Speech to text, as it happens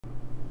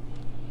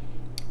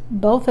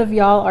Both of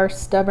y'all are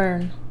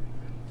stubborn.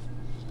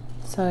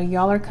 So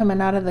y'all are coming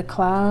out of the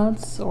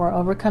clouds or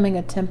overcoming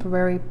a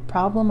temporary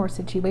problem or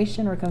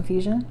situation or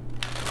confusion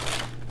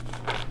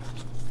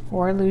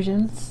or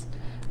illusions.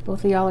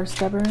 Both of y'all are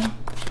stubborn.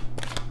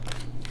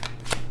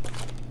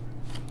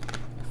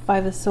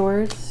 Five of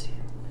Swords.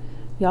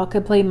 Y'all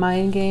could play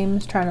mind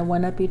games, trying to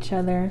one up each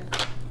other.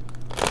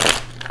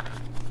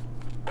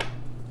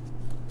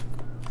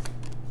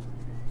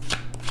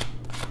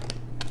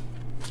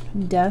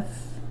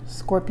 Death,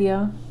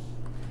 Scorpio.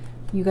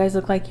 You guys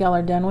look like y'all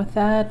are done with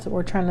that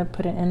or trying to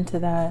put an end to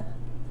that.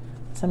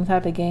 Some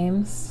type of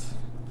games.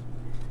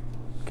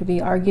 Could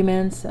be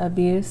arguments,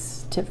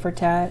 abuse, tit for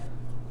tat.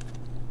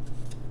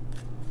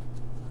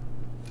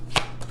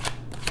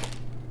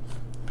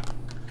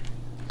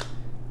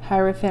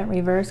 Hierophant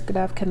reverse could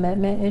have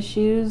commitment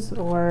issues,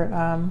 or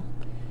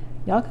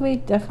y'all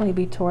could definitely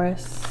be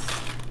Taurus.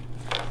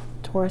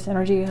 Taurus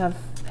energy. You have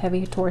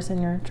heavy Taurus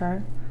in your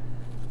chart.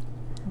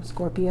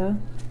 Scorpio.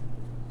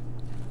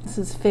 This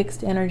is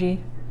fixed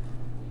energy,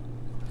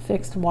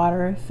 fixed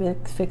water,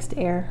 fixed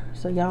air.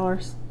 So y'all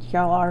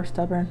are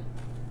stubborn.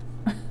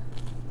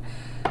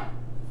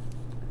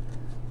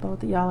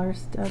 Both of y'all are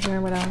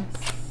stubborn. What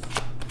else?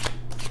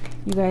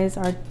 You guys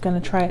are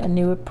gonna try a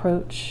new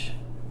approach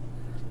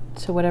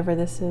to whatever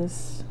this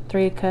is.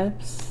 Three of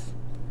Cups,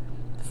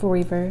 Four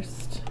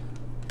reversed,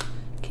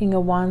 King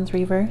of Wands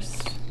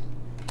reversed,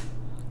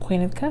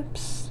 Queen of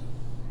Cups.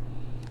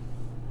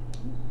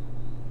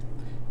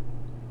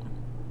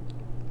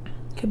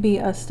 Could be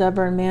a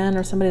stubborn man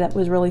or somebody that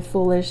was really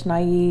foolish,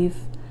 naive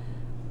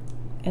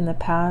in the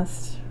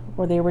past,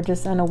 or they were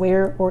just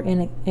unaware or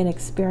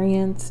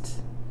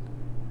inexperienced,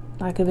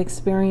 lack of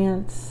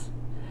experience.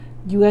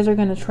 You guys are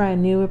going to try a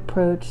new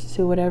approach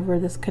to whatever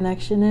this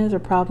connection is or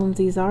problems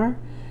these are.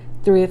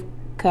 Three of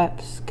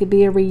Cups. Could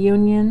be a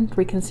reunion,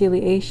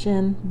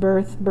 reconciliation,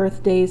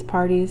 birthdays,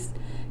 parties.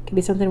 Could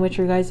be something with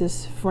your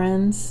guys'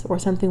 friends or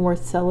something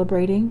worth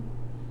celebrating.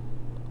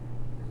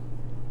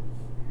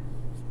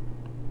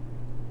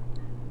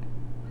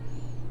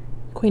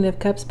 Queen of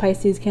Cups,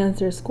 Pisces,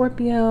 Cancer,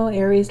 Scorpio,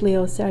 Aries,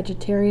 Leo,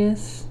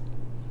 Sagittarius,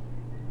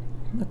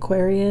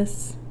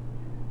 Aquarius.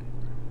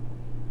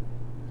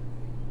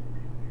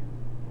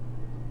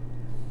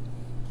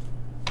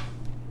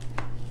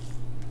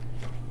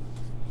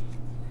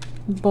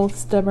 Both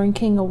stubborn.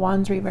 King of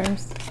Wands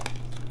reverse.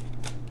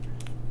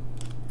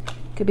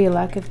 Could be a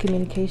lack of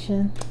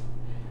communication.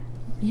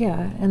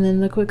 Yeah, and then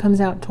look what comes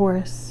out,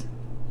 Taurus.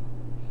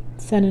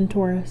 Sun in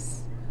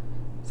Taurus.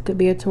 This could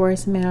be a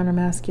Taurus man or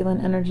masculine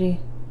energy.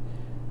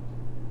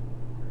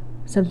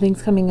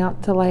 Something's coming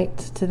out to light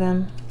to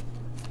them.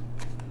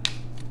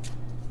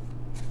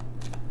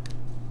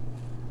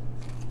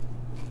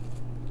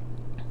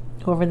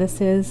 Whoever this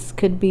is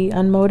could be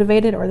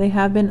unmotivated, or they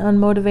have been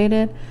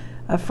unmotivated,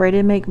 afraid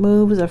to make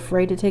moves,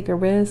 afraid to take a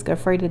risk,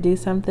 afraid to do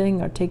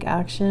something or take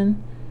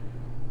action.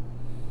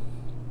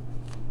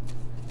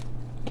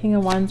 King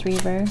of Wands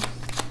reverse.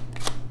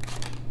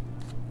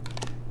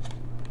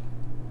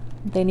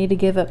 They need to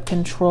give up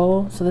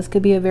control. So this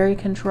could be a very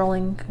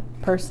controlling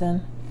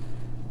person.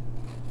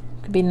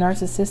 Could be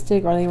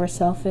narcissistic, or they were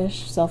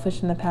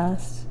selfish in the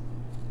past,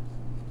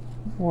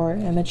 or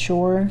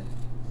immature,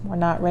 or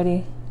not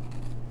ready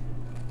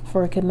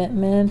for a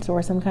commitment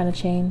or some kind of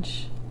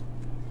change.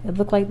 It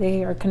looked like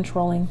they are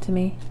controlling to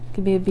me.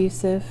 Could be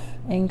abusive,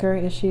 anger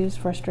issues,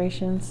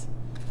 frustrations.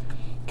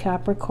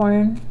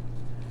 Capricorn.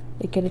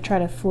 They could try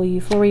to fool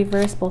you. Full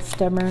reverse, both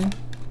stubborn.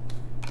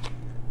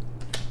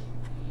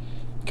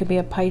 Could be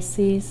a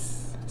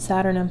Pisces,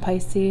 Saturn and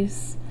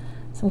Pisces.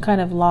 Some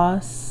kind of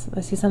loss. I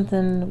see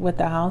something with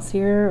the house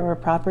here, or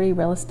property,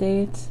 real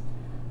estate,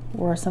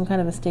 or some kind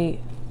of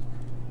estate,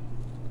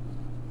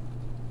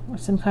 or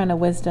some kind of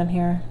wisdom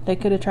here. They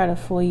could have tried to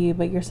fool you,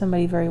 but you're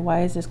somebody very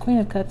wise. This Queen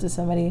of Cups is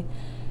somebody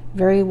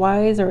very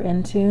wise or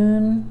in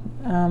tune,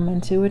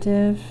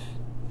 intuitive.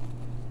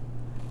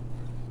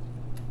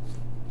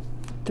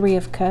 Three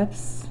of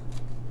Cups.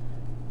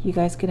 You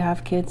guys could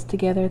have kids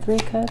together. Three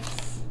of Cups.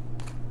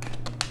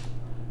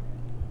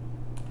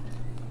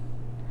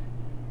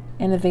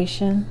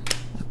 Innovation,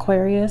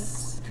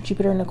 Aquarius,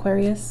 Jupiter in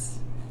Aquarius.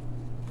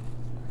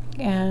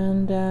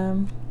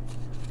 And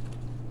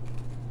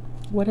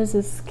what does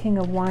this King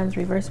of Wands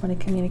reverse want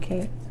to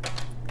communicate?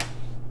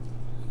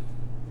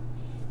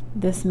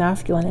 This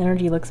masculine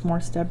energy looks more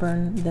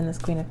stubborn than this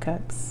Queen of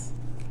Cups.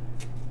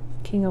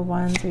 King of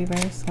Wands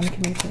reverse want to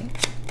communicate.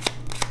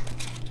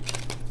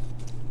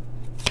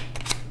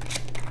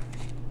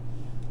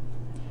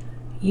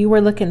 You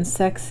were looking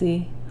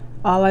sexy.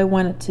 All I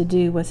wanted to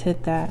do was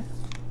hit that.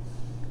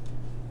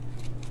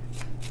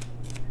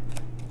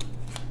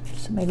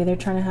 Maybe they're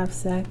trying to have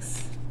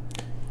sex,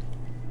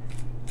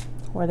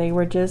 or they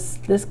were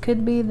just, this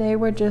could be they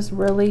were just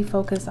really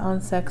focused on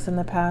sex in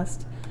the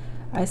past.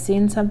 I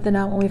seen something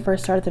out when we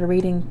first started the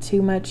reading,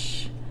 too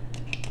much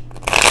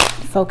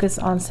focus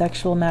on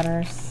sexual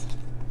matters.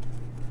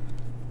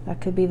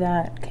 That could be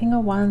that. King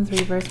of Wands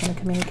reverse want to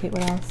communicate.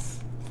 What else?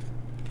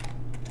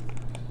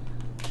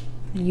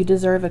 You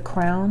deserve a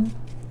crown.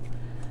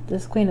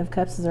 This Queen of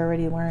Cups is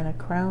already wearing a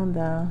crown,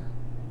 though.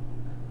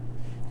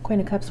 Queen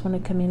of Cups want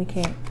to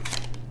communicate.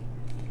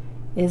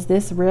 Is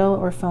this real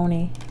or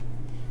phony?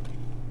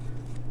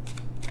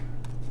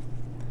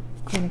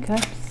 Queen of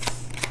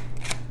Cups.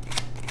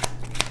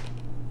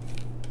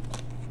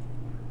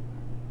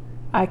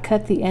 I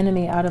cut the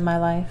enemy out of my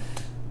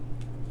life.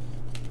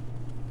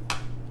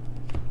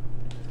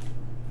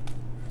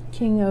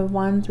 King of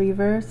Wands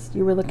reversed.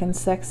 You were looking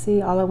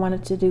sexy. All I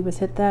wanted to do was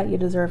hit that. You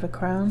deserve a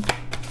crown.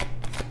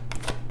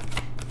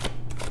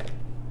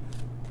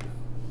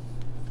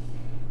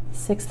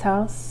 Sixth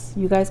house.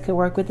 You guys could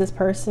work with this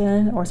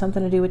person or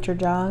something to do with your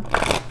job,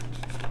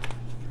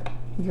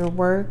 your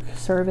work,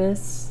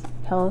 service,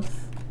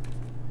 health.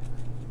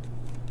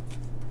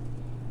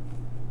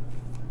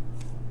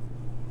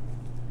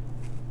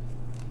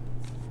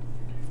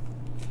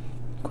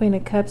 Queen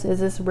of Cups, is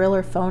this real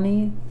or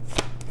phony?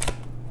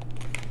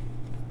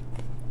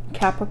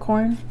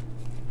 Capricorn,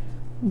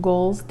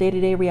 goals,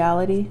 day-to-day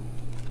reality.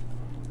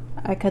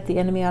 I cut the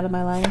enemy out of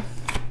my life.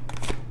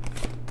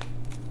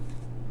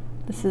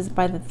 This is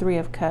by the Three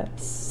of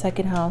Cups,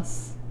 second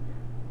house.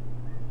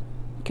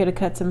 Could have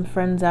cut some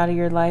friends out of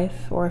your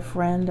life, or a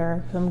friend,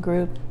 or some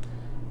group.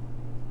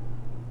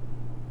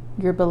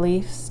 Your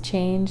beliefs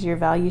change, your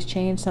values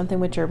change, something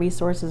with your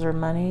resources or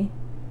money.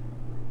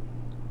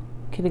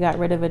 Could have got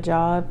rid of a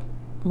job,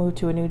 moved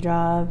to a new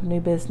job, new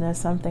business,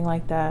 something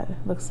like that.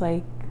 Looks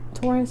like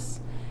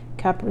Taurus,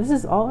 Capricorn. This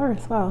is all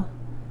Earth. Wow.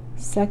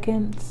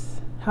 Second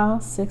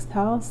house, sixth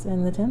house,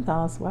 and the 10th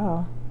house.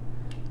 Wow.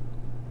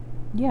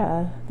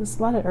 Yeah, there's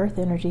a lot of Earth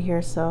energy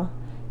here. So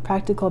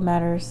practical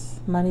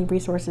matters, money,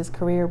 resources,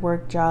 career,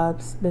 work,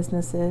 jobs,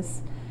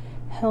 businesses,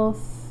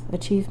 health,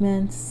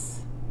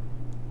 achievements,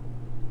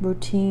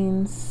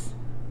 routines,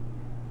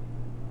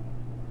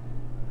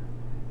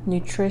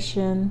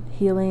 nutrition,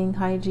 healing,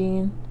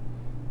 hygiene.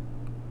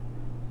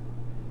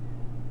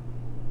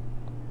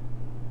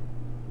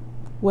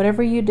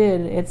 Whatever you did,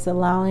 it's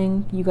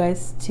allowing you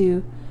guys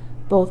to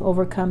both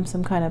overcome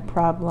some kind of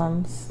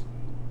problems.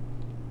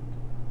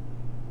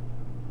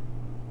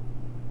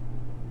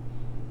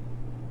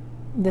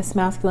 This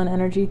masculine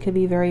energy could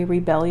be very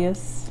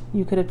rebellious.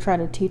 You could have tried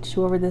to teach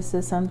whoever this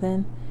is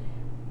something.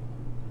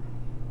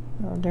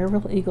 Or they're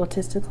real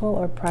egotistical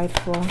or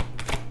prideful.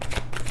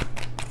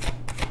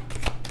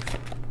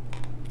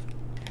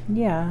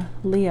 Yeah,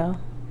 Leo.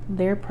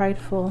 They're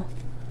prideful.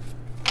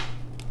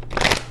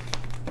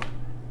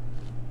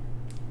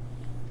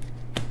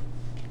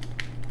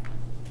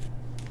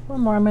 One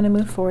more, I'm going to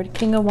move forward.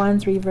 King of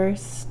Wands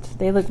reversed.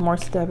 They look more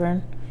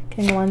stubborn.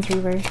 King of Wands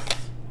reversed.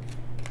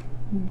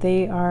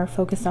 They are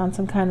focused on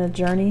some kind of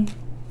journey.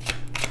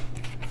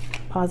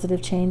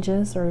 Positive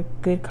changes or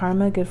good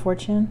karma, good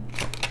fortune.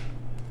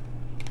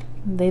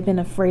 They've been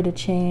afraid to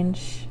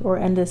change or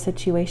end a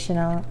situation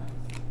out.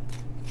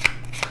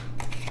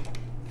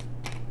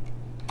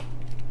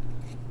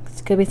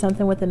 This could be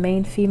something with the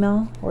main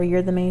female, or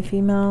you're the main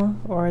female,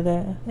 or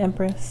the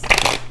Empress.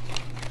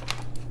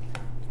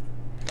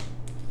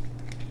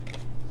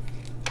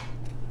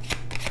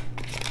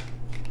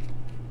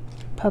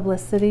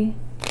 Publicity.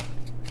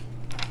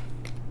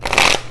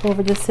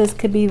 Whoever this is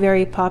could be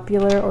very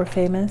popular or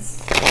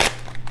famous.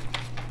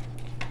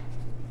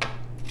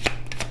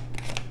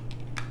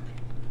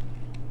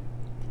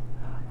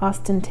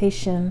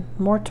 Ostentation.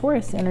 More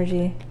Taurus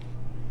energy.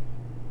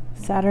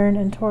 Saturn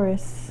and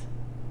Taurus.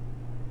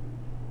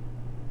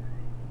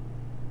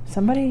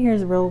 Somebody here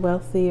is real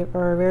wealthy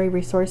or very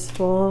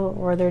resourceful,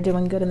 or they're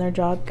doing good in their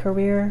job,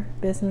 career,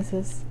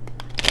 businesses.